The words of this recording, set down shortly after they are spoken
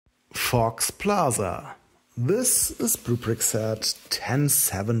Fox Plaza. This is BlueBrixx set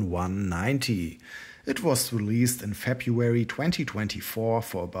 107190. It was released in February 2024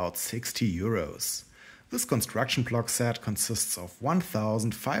 for about 60 euros. This construction block set consists of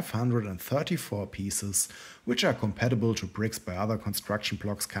 1534 pieces, which are compatible to bricks by other construction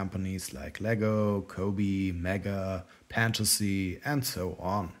blocks companies like Lego, Kobe, Mega, Fantasy, and so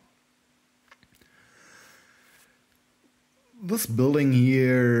on. This building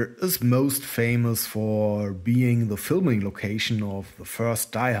here is most famous for being the filming location of the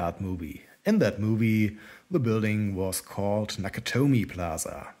first Die Hard movie. In that movie, the building was called Nakatomi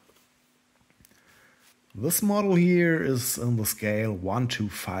Plaza. This model here is in the scale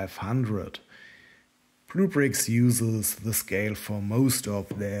 1:500. BlueBrixx uses the scale for most of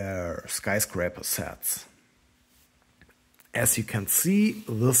their skyscraper sets. As you can see,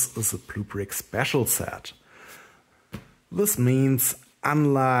 this is a BlueBrixx special set. This means,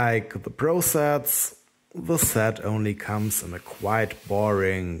 unlike the Pro sets, the set only comes in a quite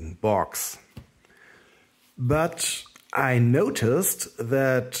boring box. But I noticed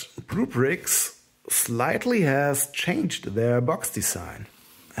that BlueBrixx slightly has changed their box design.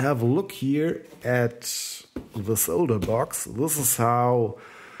 Have a look here at this older box. This is how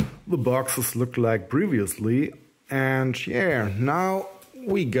the boxes looked like previously. And yeah, now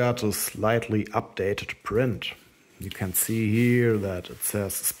we got a slightly updated print. You can see here that it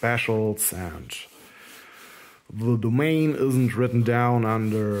says specials and the domain isn't written down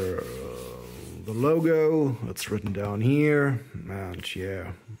under the logo. It's written down here. And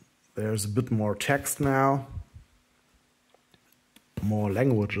yeah, there's a bit more text now. More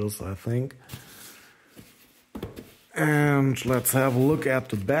languages, I think. And let's have a look at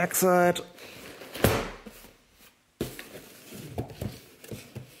the backside.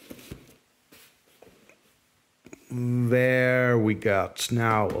 There we got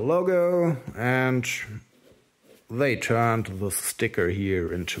now a logo, and they turned the sticker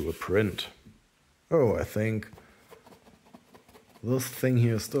here into a print. Oh, I think this thing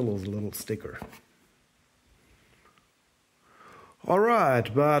here still is a little sticker.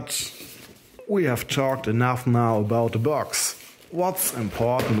 Alright, but we have talked enough now about the box. What's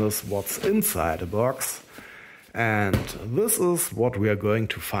important is what's inside the box, and this is what we are going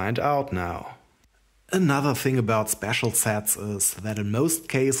to find out now. Another thing about special sets is that in most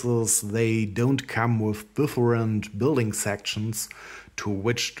cases they don't come with different building sections to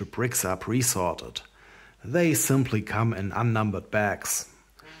which the bricks are pre-sorted. They simply come in unnumbered bags.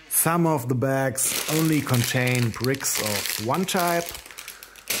 Some of the bags only contain bricks of one type,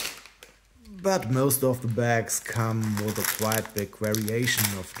 but most of the bags come with a quite big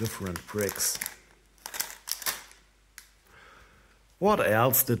variation of different bricks. What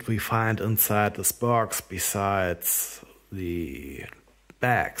else did we find inside this box besides the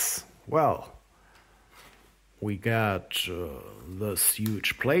bags? Well, we got this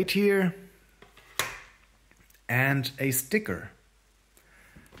huge plate here and a sticker.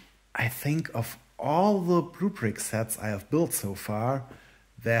 I think of all the BlueBrixx sets I have built so far,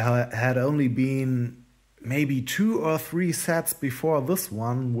 there had only been maybe 2 or 3 sets before this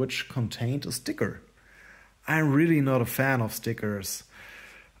one which contained a sticker. I'm really not a fan of stickers.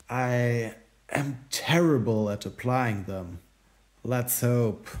 I am terrible at applying them. Let's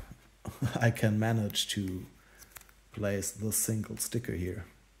hope I can manage to place this single sticker here.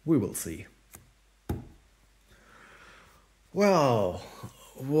 We will see. Well,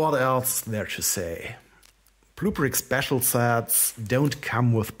 what else is there to say? BlueBrixx special sets don't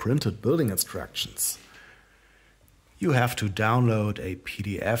come with printed building instructions. You have to download a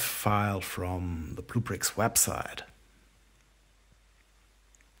PDF file from the BlueBrixx website.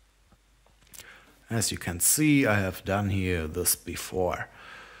 As you can see, I have done here this before.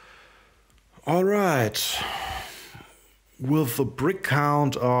 Alright, with a brick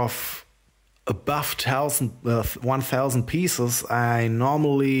count of above 1000 pieces, I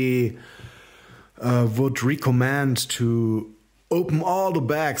normally would recommend to open all the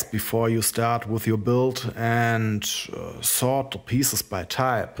bags before you start with your build and sort the pieces by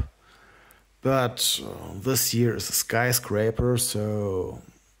type. But this year is a skyscraper, so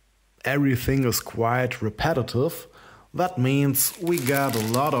everything is quite repetitive. That means we got a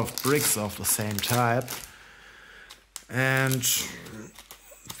lot of bricks of the same type. And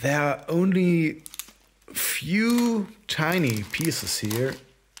there are only few tiny pieces here.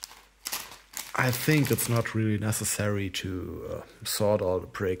 I think it's not really necessary to sort all the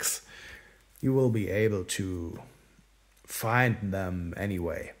bricks. You will be able to find them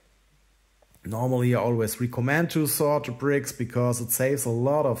anyway. Normally I always recommend to sort the bricks because it saves a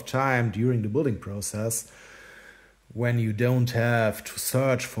lot of time during the building process. when you don't have to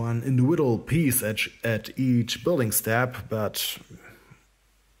search for an individual piece at each building step, but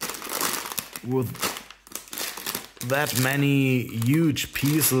with that many huge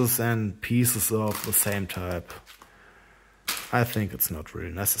pieces and pieces of the same type, I think it's not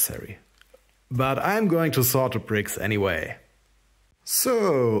really necessary. But I'm going to sort the bricks anyway.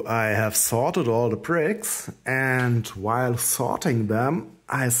 So I have sorted all the bricks, and while sorting them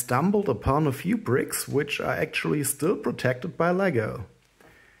I stumbled upon a few bricks which are actually still protected by Lego.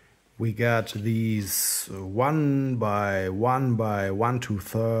 We got these 1 by 1 by 1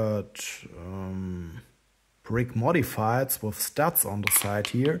 2/3 brick modifieds with studs on the side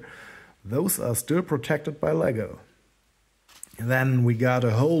here. Those are still protected by Lego. Then we got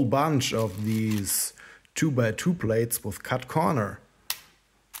a whole bunch of these 2 by 2 plates with cut corner.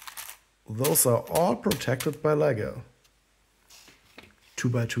 Those are all protected by Lego. 2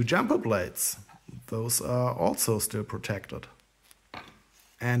 by 2 jumper plates. Those are also still protected.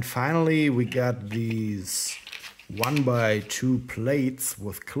 And finally we got these 1 by 2 plates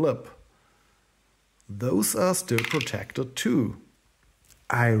with clip. Those are still protected too.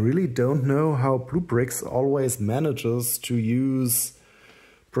 I really don't know how BlueBrixx always manages to use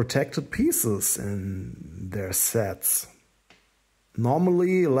protected pieces in their sets.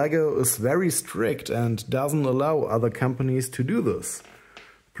 Normally Lego is very strict and doesn't allow other companies to do this.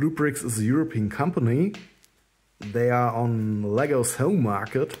 BlueBrixx is a European company. They are on Lego's home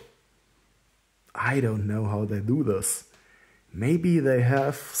market. I don't know how they do this. Maybe they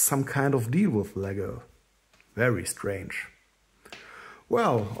have some kind of deal with Lego. Very strange.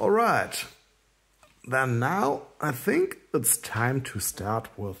 Well, alright. Then now I think it's time to start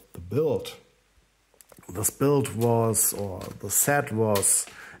with the build. This build was, or the set was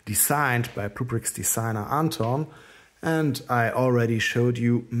designed by BlueBrixx designer Anton, and I already showed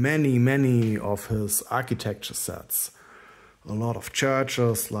you many of his architecture sets. A lot of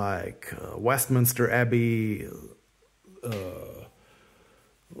churches like Westminster Abbey,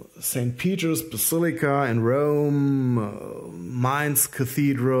 St. Peter's Basilica in Rome, Mainz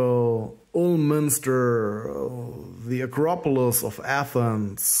Cathedral, Ulm Minster, the Acropolis of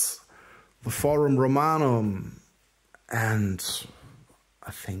Athens, the Forum Romanum, and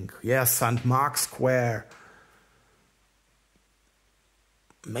I think, yes, St. Mark's Square.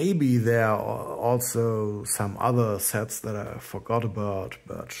 Maybe there are also some other sets that I forgot about,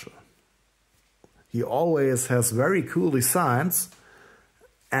 but he always has very cool designs.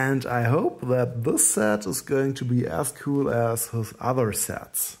 And I hope that this set is going to be as cool as his other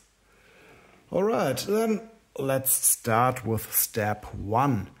sets. Alright, then let's start with step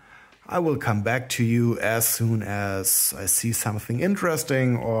 1. I will come back to you as soon as I see something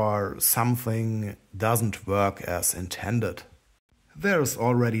interesting or something doesn't work as intended. There's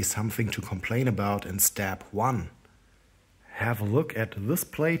already something to complain about in step 1. Have a look at this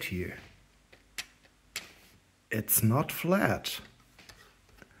plate here. It's not flat.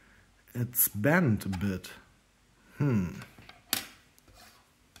 It's bent a bit.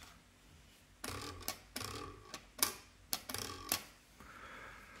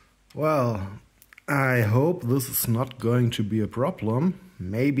 Well, I hope this is not going to be a problem.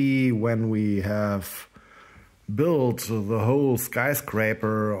 Maybe when we have built the whole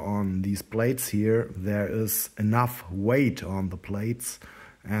skyscraper on these plates here, there is enough weight on the plates,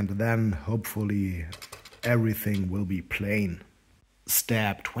 and then hopefully everything will be plain.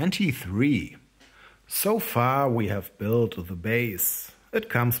 Step 23. So far we have built the base. It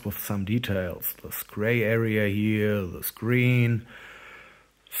comes with some details. This gray area here, this green,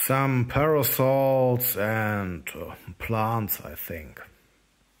 some parasols and plants, I think.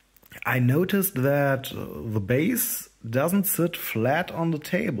 I noticed that the base doesn't sit flat on the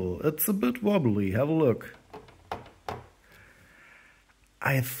table. It's a bit wobbly. Have a look.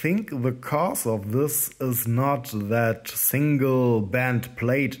 I think the cause of this is not that single bent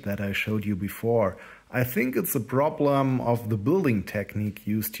plate that I showed you before. I think it's a problem of the building technique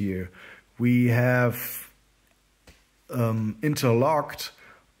used here. We have interlocked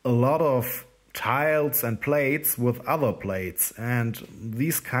a lot of tiles and plates with other plates, and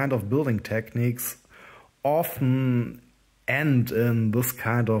these kind of building techniques often end in this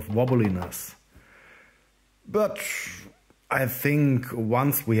kind of wobbliness. But I think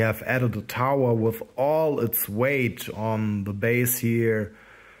once we have added a tower with all its weight on the base here,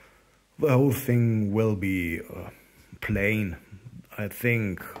 the whole thing will be plain. I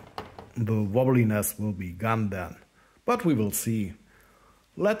think the wobbliness will be gone then, but we will see.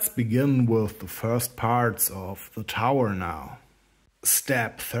 Let's begin with the first parts of the tower now.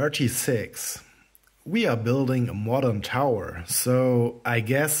 Step 36. We are building a modern tower, so I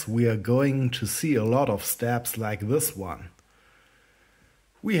guess we are going to see a lot of steps like this one.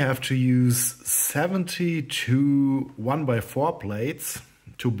 We have to use 72 1x4 plates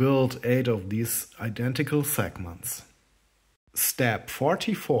to build 8 of these identical segments. Step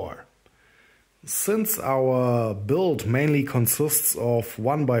 44. Since our build mainly consists of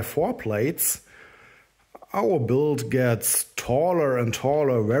 1x4 plates, our build gets taller and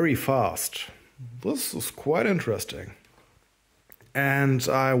taller very fast. This is quite interesting. And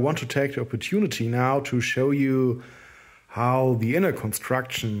I want to take the opportunity now to show you how the inner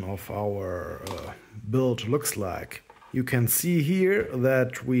construction of our build looks like. You can see here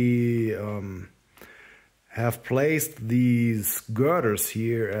that we have placed these girders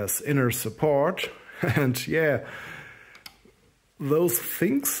here as inner support, and yeah, those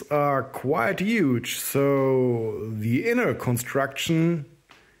things are quite huge, so the inner construction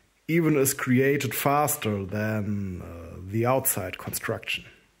even is created faster than the outside construction.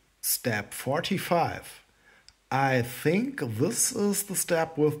 Step 45. I think this is the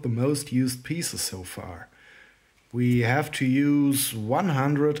step with the most used pieces so far. We have to use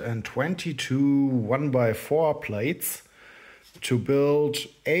 122 1x4 plates to build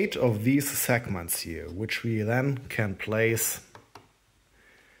 8 of these segments here, which we then can place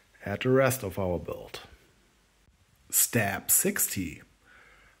at the rest of our build. Step 60.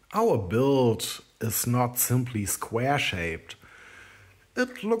 Our build is not simply square-shaped.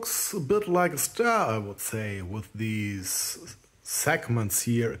 It looks a bit like a star, I would say, with these segments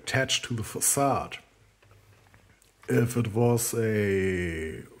here attached to the facade. If it was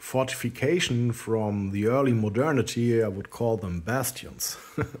a fortification from the early modernity, I would call them bastions.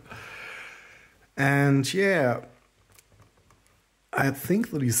 And yeah, I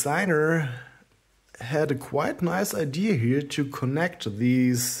think the designer had a quite nice idea here to connect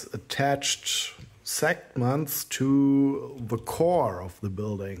these attached segments to the core of the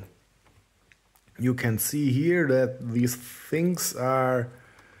building. You can see here that these things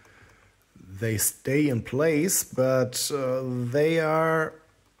they stay in place, but they are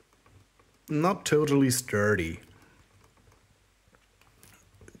not totally sturdy.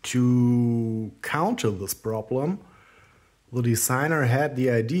 To counter this problem, the designer had the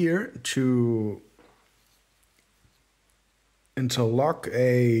idea to interlock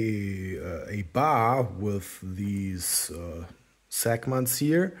a bar with these segments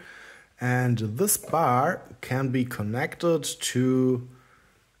here, and this bar can be connected to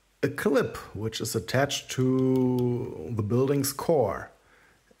a clip which is attached to the building's core.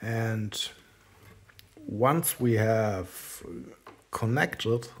 And once we have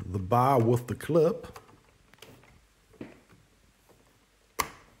connected the bar with the clip,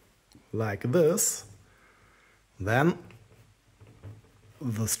 like this, then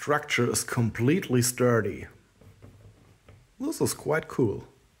the structure is completely sturdy. This is quite cool.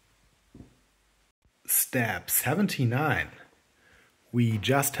 Step 79. We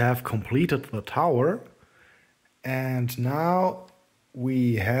just have completed the tower, and now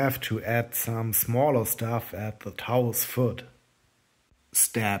we have to add some smaller stuff at the tower's foot.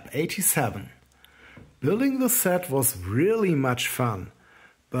 Step 87. Building the set was really much fun,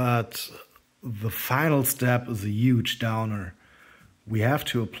 but the final step is a huge downer. We have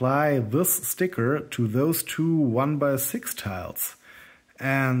to apply this sticker to those 2 1x6 tiles.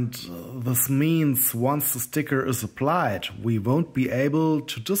 And this means once the sticker is applied, we won't be able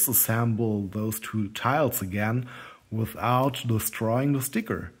to disassemble those 2 tiles again without destroying the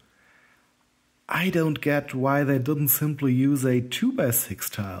sticker. I don't get why they didn't simply use a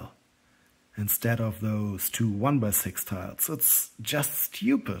 2x6 tile instead of those 2 1x6 tiles. It's just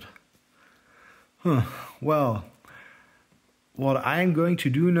stupid. Well, what I'm going to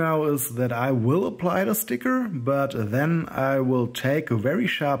do now is that I will apply the sticker, but then I will take a very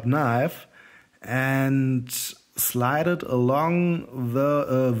sharp knife and slide it along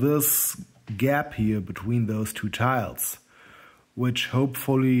this gap here between those 2 tiles, which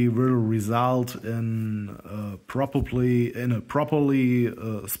hopefully will result in a properly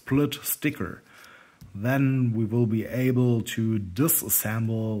split sticker. Then we will be able to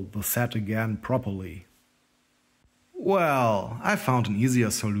disassemble the set again properly. Well, I found an easier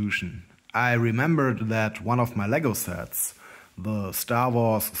solution. I remembered that one of my LEGO sets, the Star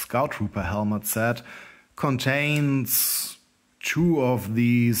Wars Scout Trooper helmet set, contains 2 of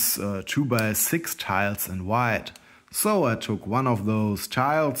these 2x6 tiles in white. So I took one of those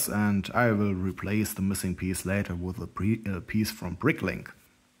tiles and I will replace the missing piece later with a piece from BlueBrixx.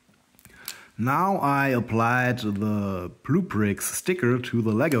 Now I applied the BlueBrixx sticker to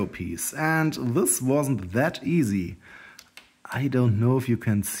the LEGO piece, and this wasn't that easy. I don't know if you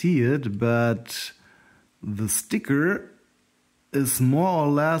can see it, but the sticker is more or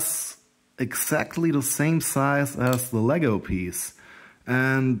less exactly the same size as the Lego piece.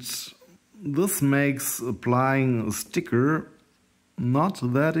 And this makes applying a sticker not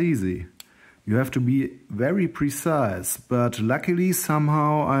that easy. You have to be very precise, but luckily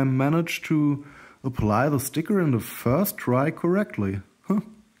somehow I managed to apply the sticker in the first try correctly.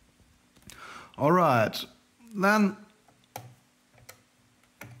 Alright, then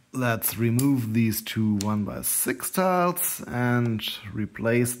let's remove these two 1x6 tiles and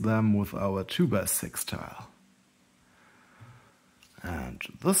replace them with our 2x6 tile. And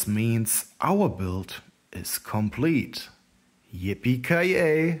this means our build is complete.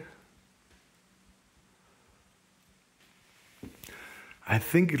 Yippee-ki-yay! I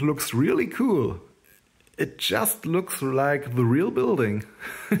think it looks really cool. It just looks like the real building.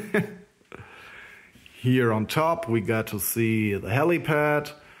 Here on top we got to see the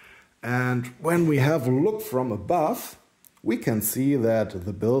helipad, and when we have a look from above we can see that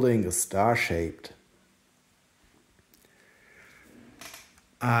the building is star-shaped.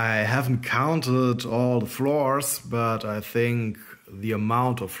 I haven't counted all the floors, but I think the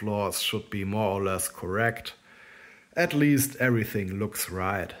amount of floors should be more or less correct. At least everything looks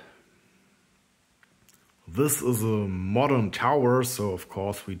right. This is a modern tower, so of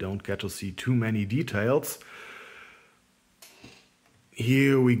course we don't get to see too many details.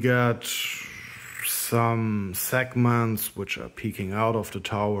 Here we got some segments which are peeking out of the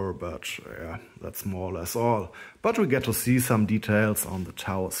tower, but yeah, that's more or less all. But we get to see some details on the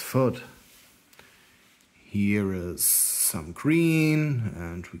tower's foot. Here is some green,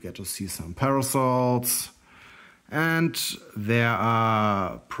 and we get to see some parasols. And there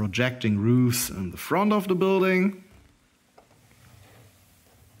are projecting roofs in the front of the building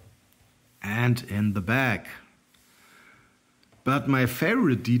and in the back. But my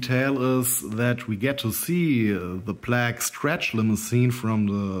favorite detail is that we get to see the black stretch limousine from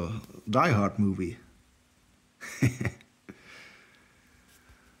the Die Hard movie.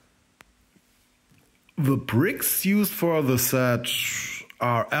 The bricks used for the set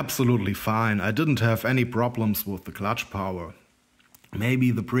are absolutely fine. I didn't have any problems with the clutch power.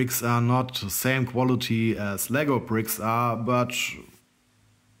 Maybe the bricks are not the same quality as Lego bricks are, but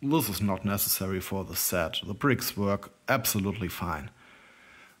this is not necessary for the set. The bricks work absolutely fine.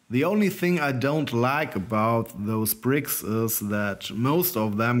 The only thing I don't like about those bricks is that most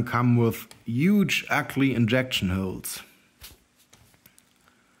of them come with huge ugly injection holes.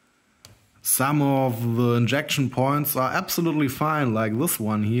 Some of the injection points are absolutely fine, like this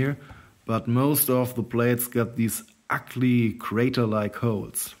one here, but most of the plates got these ugly crater-like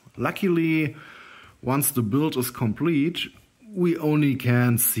holes. Luckily, once the build is complete, we only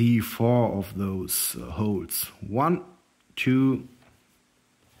can see 4 of those holes. 1, 2,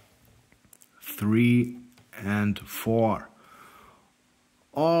 3 and 4.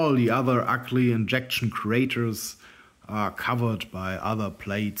 All the other ugly injection craters are covered by other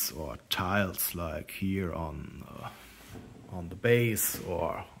plates or tiles, like here on the base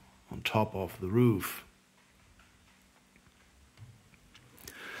or on top of the roof.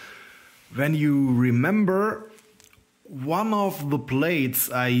 When you remember, one of the plates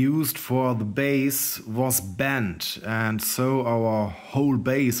I used for the base was bent, and so our whole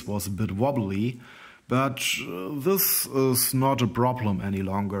base was a bit wobbly, but this is not a problem any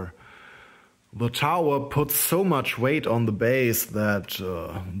longer. The tower puts so much weight on the base that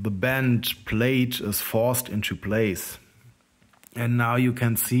the bent plate is forced into place. And now you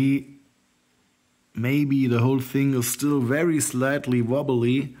can see maybe the whole thing is still very slightly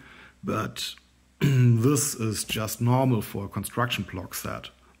wobbly, but this is just normal for a construction block set.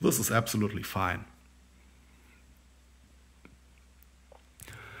 This is absolutely fine.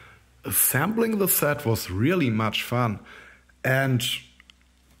 Assembling the set was really much fun, and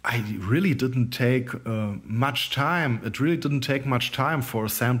I really didn't take much time. It really didn't take much time for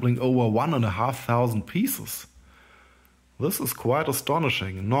assembling over 1,500 pieces. This is quite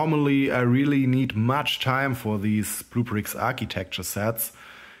astonishing. Normally I really need much time for these BlueBrixx architecture sets,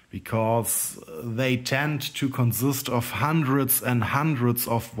 because they tend to consist of hundreds and hundreds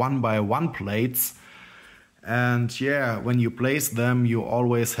of 1x1 plates. And yeah, when you place them, you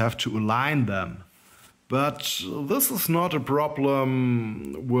always have to align them. But this is not a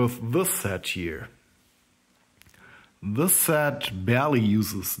problem with this set here. This set barely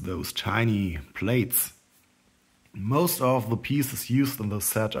uses those tiny plates. Most of the pieces used in the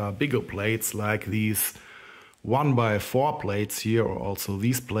set are bigger plates, like these 1x4 plates here, or also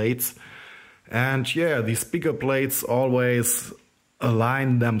these plates. And yeah, these bigger plates always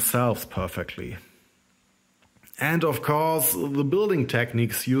align themselves perfectly. And of course, the building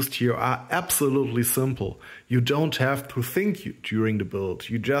techniques used here are absolutely simple. You don't have to think during the build.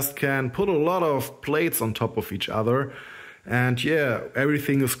 You just can put a lot of plates on top of each other. And yeah,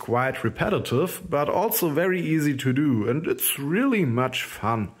 everything is quite repetitive, but also very easy to do. And it's really much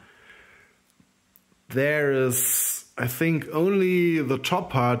fun. There is, I think, only the top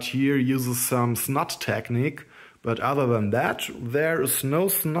part here uses some snot technique. But other than that, there is no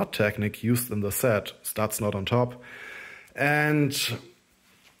snot technique used in the set. Stud snot on top. And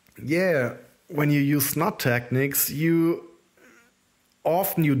yeah, when you use snot techniques, you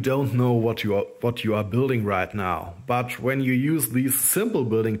don't know what you are building right now. But when you use these simple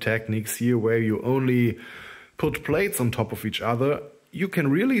building techniques here, where you only put plates on top of each other, you can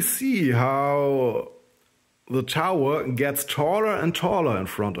really see how the tower gets taller and taller in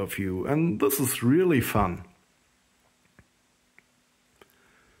front of you. And this is really fun.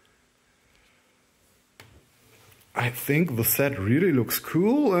 I think the set really looks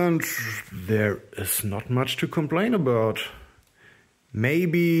cool and there is not much to complain about.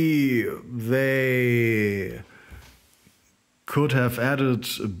 Maybe they could have added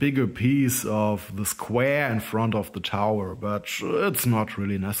a bigger piece of the square in front of the tower, but it's not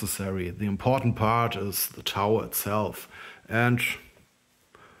really necessary. The important part is the tower itself. And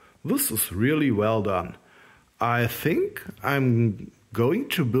this is really well done. I think I'm going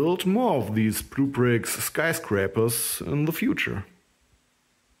to build more of these BlueBrixx skyscrapers in the future.